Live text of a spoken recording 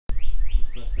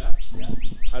Yeah? Yeah.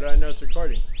 How do I know it's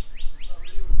recording?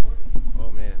 Oh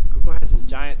man, Google has this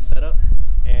giant setup,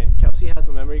 and Kelsey has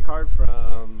the memory card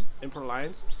from Import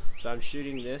Alliance, so I'm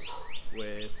shooting this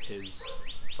with his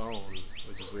phone,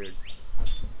 which is weird.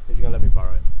 He's gonna let me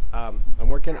borrow it. I'm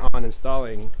working on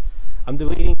installing, I'm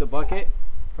deleting the bucket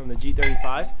from the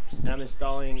G35, and I'm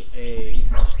installing a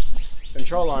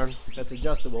control arm that's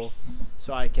adjustable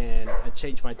so I can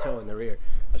change my toe in the rear.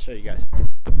 I'll show you guys.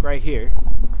 Right here,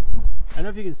 I don't know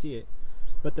if you can see it,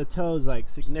 but the toe is like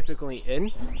significantly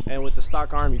in, and with the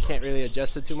stock arm you can't really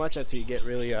adjust it too much until you get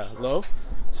really low.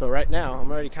 So right now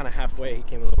I'm already kind of halfway. He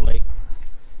came a little late.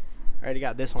 I already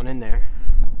got this one in there,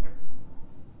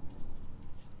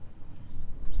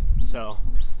 so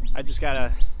I just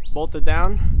gotta bolt it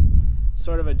down,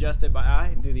 sort of adjust it by eye,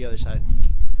 and do the other side.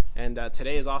 And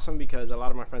today is awesome because a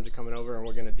lot of my friends are coming over and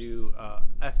we're gonna do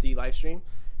FD live stream,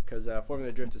 because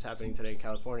Formula Drift is happening today in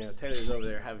California. Taylor's over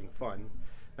there having fun.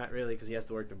 Not really, because he has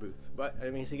to work the booth, but I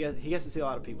mean he gets to see a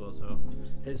lot of people, so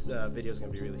his video is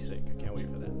gonna be really sick. I can't wait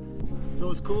for that. So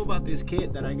what's cool about this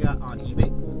kit that I got on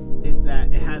eBay is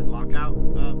that it has lockout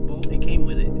bolt. It came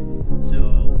with it,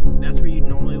 so that's where you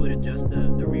normally would adjust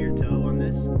the rear toe on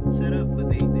this setup, but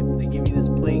they give you this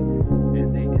plate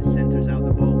and it centers out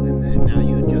the bolt, and then now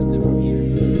you adjust it from here.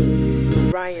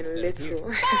 Ryan Little,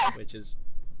 here, which is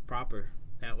proper.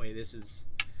 That way this is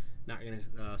not gonna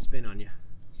spin on you.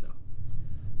 So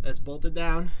let's bolt it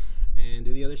down and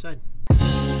do the other side. It's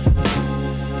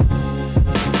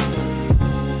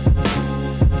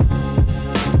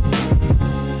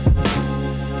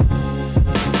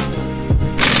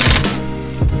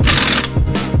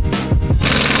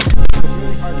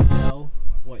really hard to tell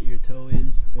what your toe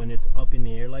is when it's up in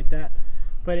the air like that,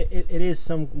 but it is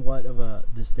somewhat of a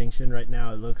distinction. Right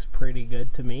now it looks pretty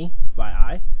good to me by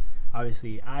eye.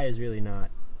 Obviously eye is really not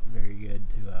very good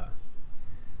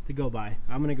to go by.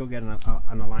 I'm gonna go get an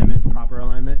alignment, proper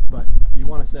alignment, but you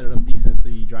want to set it up decent so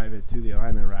you drive it to the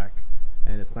alignment rack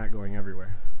and it's not going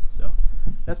everywhere. So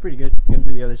that's pretty good. I'm gonna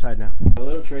do the other side now. A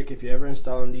little trick: if you're ever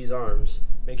installing these arms,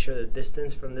 make sure the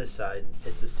distance from this side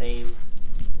is the same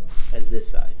as this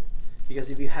side, because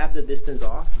if you have the distance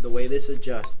off, the way this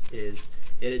adjusts is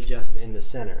it adjusts in the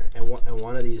center, and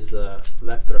one of these is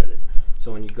left threaded.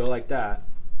 So when you go like that,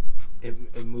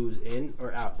 it moves in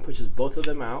or out, pushes both of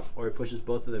them out, or it pushes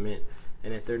both of them in.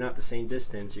 And if they're not the same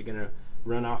distance, you're gonna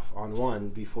run off on one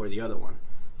before the other one,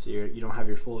 so you don't have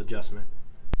your full adjustment.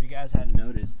 If you guys hadn't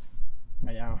noticed,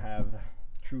 I now have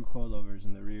true coilovers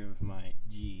in the rear of my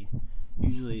G.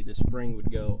 Usually the spring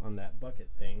would go on that bucket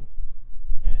thing,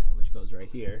 which goes right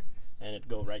here, and it'd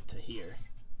go right to here,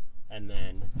 and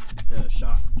then the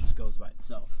shock just goes by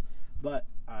itself. But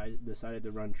I decided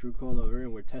to run true coilover,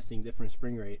 and we're testing different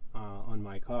spring rate on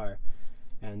my car,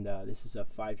 and this is a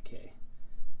 5K,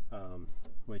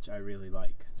 which I really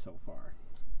like so far.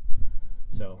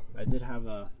 So I did have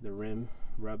the rim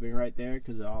rubbing right there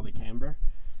because of all the camber.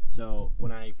 So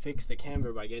when I fix the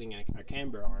camber by getting a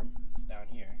camber arm, it's down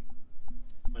here.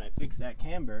 When I fix that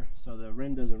camber so the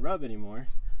rim doesn't rub anymore,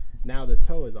 now the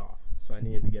toe is off. So I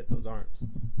needed to get those arms.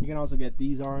 You can also get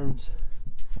these arms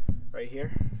right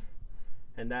here,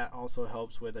 and that also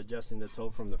helps with adjusting the toe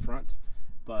from the front,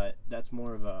 but that's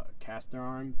more of a caster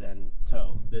arm than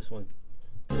toe. This one's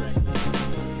directly.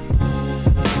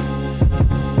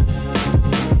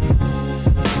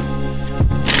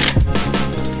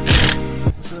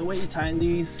 So the way you tighten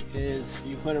these is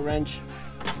you put a wrench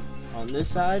on this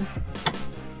side.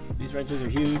 These wrenches are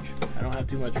huge. I don't have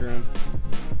too much room.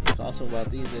 What's also about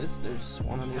these is there's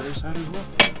one on the other side as well.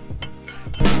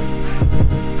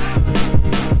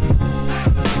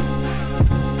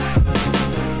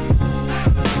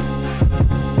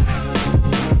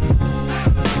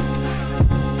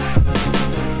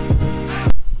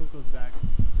 Coco's back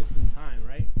just in time,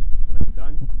 right? When I'm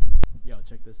done. Yo,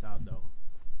 check this out though.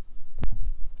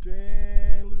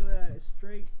 Dang, look at that, it's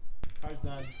straight. Car's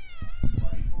done.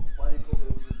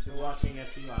 We're watching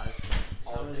FD Live.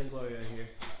 Thomas and Gloria here.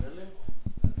 Really?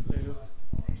 Hello.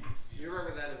 You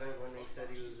remember that event when he said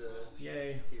he was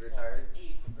yay. He retired?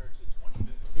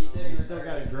 He said he still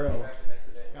got to grow.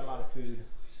 Got a lot of food.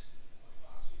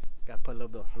 Got to put a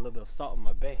little bit of salt in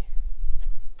my bay.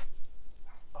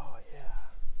 Oh yeah.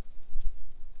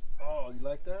 Oh, you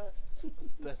like that?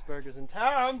 That's the best burgers in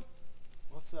town.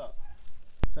 What's up?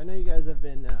 So I know you guys have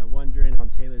been wondering on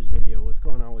Taylor's video what's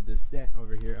going on with this dent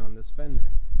over here on this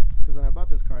fender, because when I bought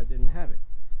this car I didn't have it.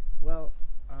 Well,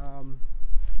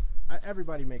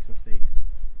 everybody makes mistakes,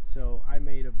 so I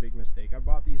made a big mistake. I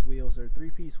bought these wheels. They're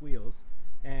 3-piece wheels,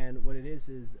 And what it is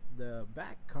the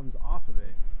back comes off of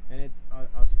it, and it's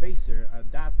a spacer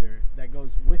adapter that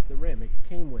goes with the rim. It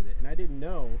came with it, and I didn't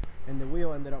know, and the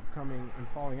wheel ended up coming and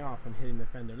falling off and hitting the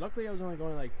fender. Luckily, I was only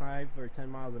going like 5 or 10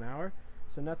 miles an hour,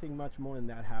 so nothing much more than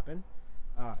that happened.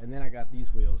 And then I got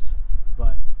these wheels,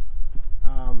 but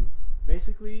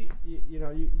basically,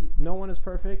 no one is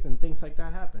perfect, and things like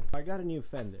that happen. I got a new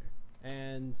fender,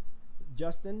 and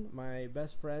Justin, my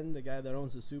best friend, the guy that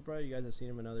owns the Supra, you guys have seen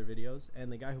him in other videos, and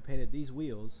the guy who painted these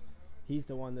wheels, he's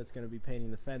the one that's going to be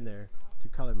painting the fender to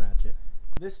color match it.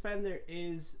 This fender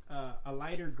is a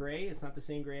lighter gray. It's not the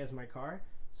same gray as my car,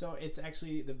 so it's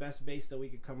actually the best base that we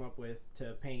could come up with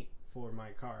to paint for my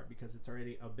car, because it's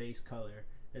already a base color.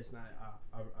 It's not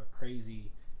a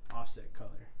crazy offset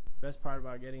color. Best part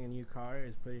about getting a new car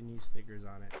is putting new stickers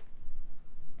on it.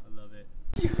 I love it.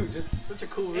 Huge. It's such a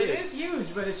cool rig. It is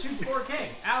huge, but it shoots 4K.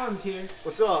 Alan's here.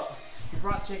 What's up? He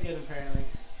brought chicken, apparently.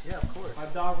 Yeah, of course. My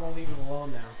dog won't leave him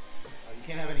alone now. You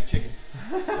can't have any chicken.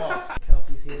 No.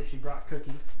 Kelsey's here. She brought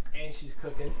cookies, and she's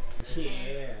cooking.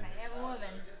 Yeah. I am a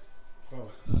woman.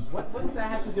 Oh. What does that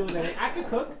have to do with anything? I could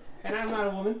cook, and I'm not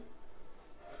a woman.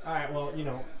 All right, well,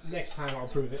 next time I'll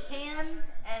prove it. Can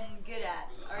and good at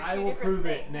are two I will different prove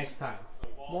things. it next time.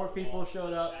 More people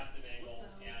showed up.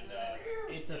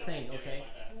 It's a thing, okay?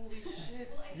 Holy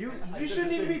shit. You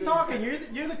shouldn't even be talking.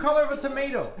 You're the color of a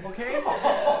tomato, okay?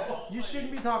 You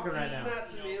shouldn't be talking right now.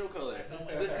 It's not tomato color.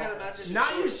 This kind of matches your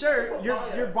Not your shirt,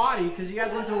 your body, because you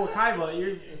guys went to Wakaiba.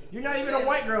 You're not even a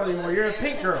white girl anymore. You're a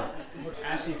pink girl.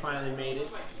 Ashley finally made it.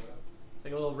 It's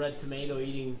like a little red tomato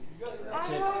eating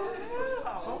chips.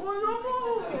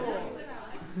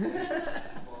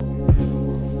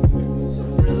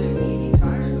 Some really meaty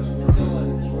tires.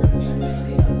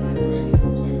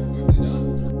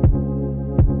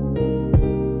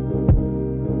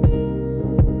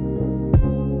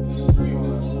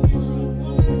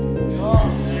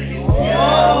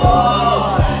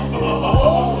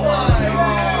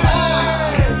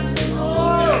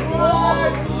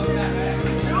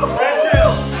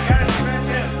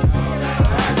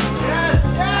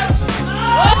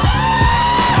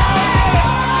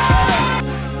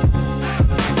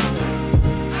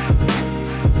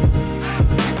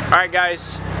 Alright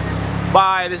guys,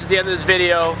 bye. This is the end of this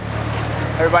video.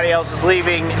 Everybody else is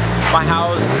leaving my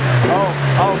house.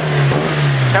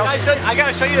 Kelsey, I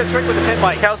gotta show you the trick with the pit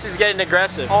bike. Kelsey's getting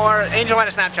aggressive. Or Angel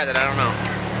might have Snapchatted, I don't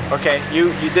know. Okay,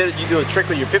 you do a trick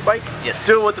with your pit bike? Yes.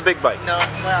 Do it with the big bike. No,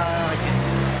 well,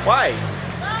 Why?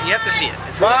 you have to see it.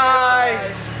 It's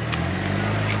Bye.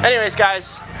 Anyways,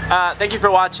 guys, thank you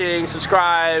for watching.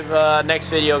 Subscribe. Next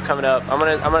video coming up. I'm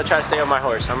gonna try to stay on my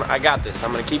horse. I got this.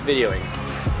 I'm gonna keep videoing.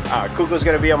 Kuko's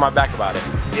gonna be on my back about it.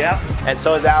 Yeah. And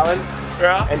so is Alan.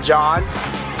 Yeah. And John.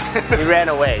 He ran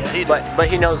away, but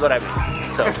he knows what I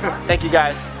mean. So thank you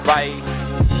guys. Bye.